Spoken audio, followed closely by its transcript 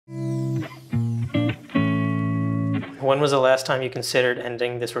When was the last time you considered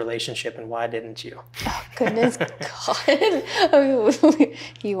ending this relationship, and why didn't you? Oh, goodness God.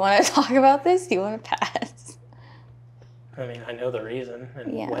 You want to talk about this? You want to pass? I mean, I know the reason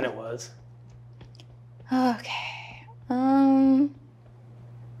and when it was. Okay.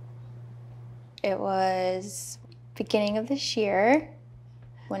 It was beginning of this year,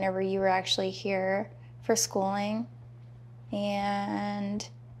 whenever you were actually here for schooling, and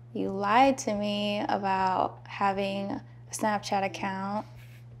you lied to me about having a Snapchat account,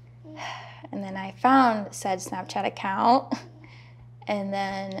 and then I found said Snapchat account, and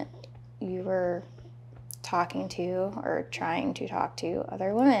then you were talking to or trying to talk to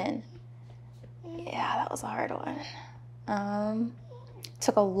other women. Yeah, that was a hard one. It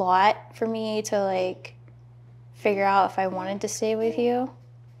took a lot for me to like figure out if I wanted to stay with you,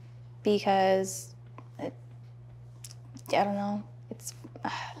 because I don't know,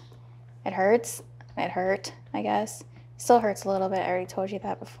 it hurts. It hurt, I guess. Still hurts a little bit. I already told you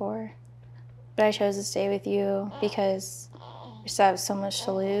that before. But I chose to stay with you because you still have so much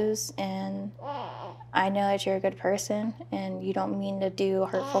to lose, and I know that you're a good person and you don't mean to do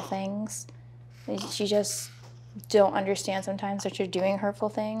hurtful things. You just don't understand sometimes that you're doing hurtful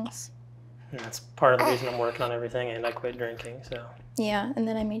things. And that's part of the reason I'm working on everything, and I quit drinking, so. Yeah, and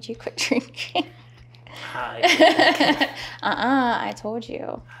then I made you quit drinking. I I told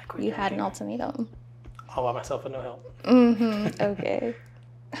you. quit You had an drinking. ultimatum. All by myself with no help. Okay.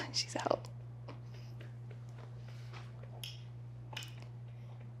 She's out.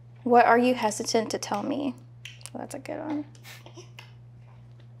 What are you hesitant to tell me? Well, that's a good one.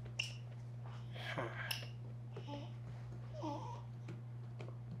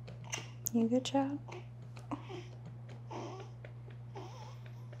 You good job.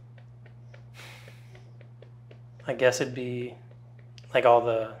 I guess it'd be like all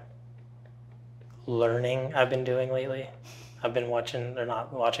the learning I've been doing lately. I've been watching, or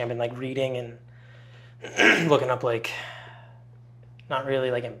not watching, I've been like reading and looking up like, not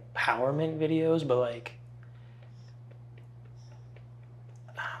really like empowerment videos, but like,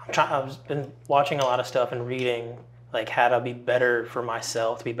 I've been watching a lot of stuff and reading like how to be better for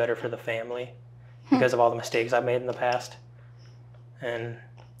myself, to be better for the family, because of all the mistakes I've made in the past. And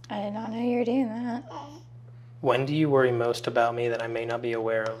I did not know you were doing that. when do you worry most about me that I may not be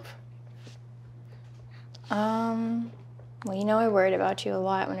aware of? Well, you know I worried about you a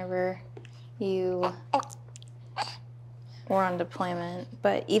lot whenever you were on deployment,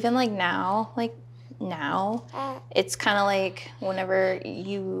 but even like now, it's kind of like whenever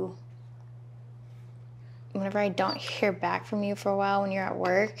I don't hear back from you for a while when you're at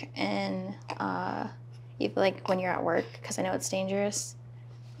work, and like when you're at work, because I know it's dangerous,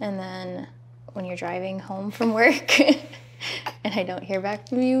 and then when you're driving home from work and I don't hear back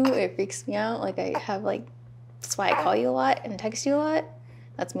from you, it freaks me out. Like I have like, that's why I call you a lot and text you a lot.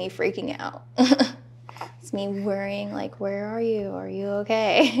 That's me freaking out. It's me worrying, like, where are you? Are you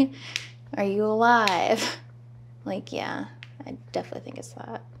okay? Are you alive? Like, yeah, I definitely think it's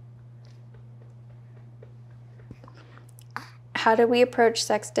that. How do we approach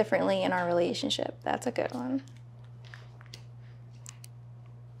sex differently in our relationship? That's a good one.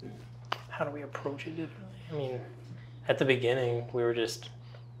 How do we approach it differently? I mean, at the beginning, we were just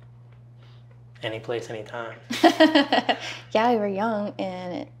any place, anytime. Yeah, we were young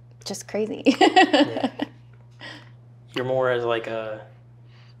and just crazy. Yeah. You're more as like a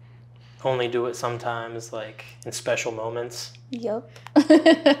only do it sometimes, like in special moments. Yep.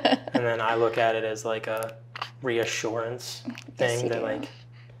 And then I look at it as like a reassurance thing that like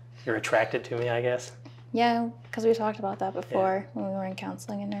you're attracted to me, I guess. Yeah, because we talked about that before when we were in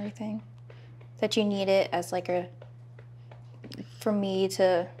counseling and everything. That you need it as like a, for you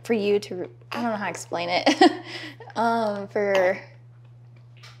to, I don't know how to explain it, for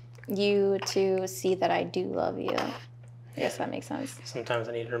you to see that I do love you. I guess that makes sense. Sometimes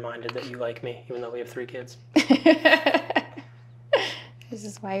I need reminded that you like me, even though we have 3 kids. This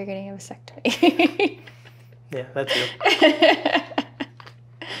is why you're getting a vasectomy. Yeah, that's you.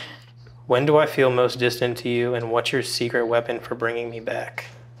 When do I feel most distant to you, and what's your secret weapon for bringing me back?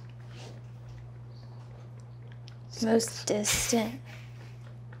 Most distant.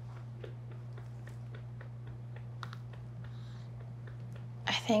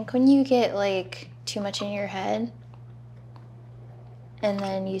 I think when you get like too much in your head and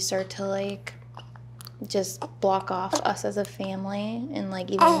then you start to like just block off us as a family and like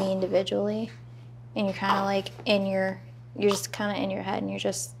even me individually, and you're kind of like you're just kind of in your head and you're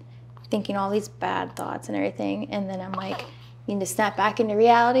just thinking all these bad thoughts and everything, and then I'm like, you need to snap back into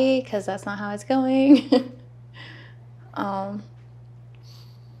reality because that's not how it's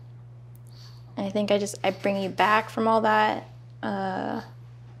And I think I bring you back from all that by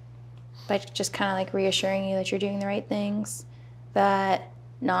just kind of like reassuring you that you're doing the right things, that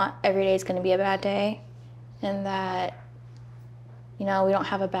not every day is going to be a bad day, and that, you know, we don't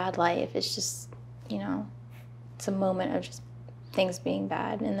have a bad life. It's just, you know, it's a moment of just things being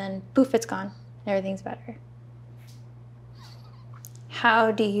bad, and then poof, it's gone. Everything's better.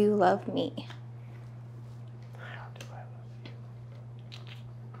 How do you love me? How do I love you?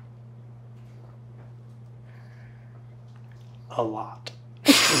 A lot.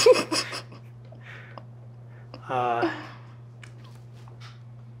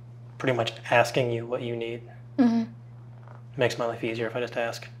 Pretty much asking you what you need. Mm-hmm. Makes my life easier if I just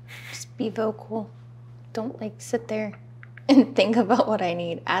ask. Just be vocal. Don't like sit there and think about what I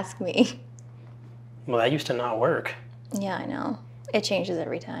need. Ask me. Well, that used to not work. Yeah, I know. It changes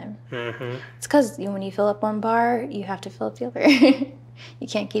every time. Mm-hmm. It's because when you fill up one bar, you have to fill up the other. You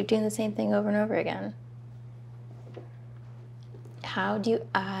can't keep doing the same thing over and over again. How do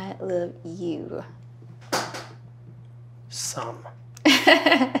I love you? Some.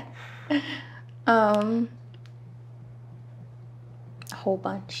 A whole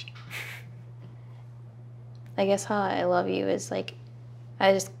bunch. I guess how I love you is like,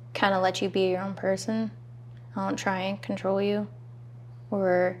 I just kind of let you be your own person. I don't try and control you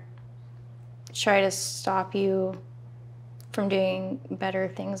or try to stop you from doing better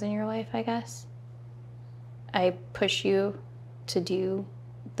things in your life, I guess. I push you to do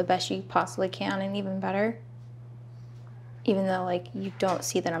the best you possibly can and even better. Even though like you don't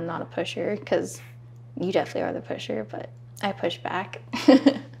see that I'm not a pusher, because you definitely are the pusher, but I push back.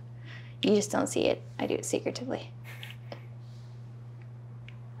 You just don't see it. I do it secretively.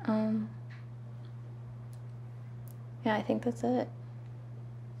 Yeah, I think that's it.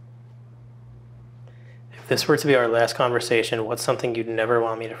 If this were to be our last conversation, what's something you'd never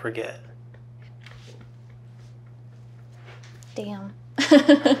want me to forget? Damn.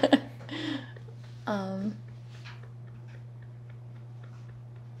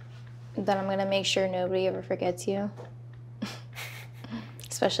 That I'm gonna make sure nobody ever forgets you.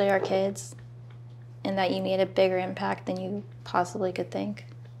 Especially our kids. And that you made a bigger impact than you possibly could think.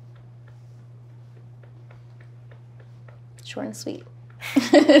 Short and sweet.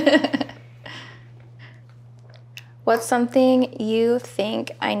 What's something you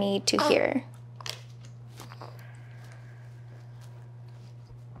think I need to hear?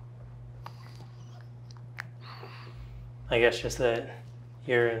 I guess just that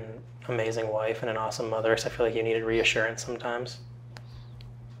you're an amazing wife and an awesome mother, so I feel like you needed reassurance sometimes.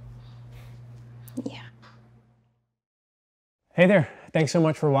 Yeah. Hey there. Thanks so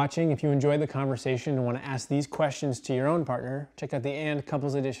much for watching. If you enjoyed the conversation and want to ask these questions to your own partner, check out the And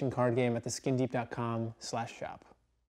Couples Edition card game at theskindeep.com/shop.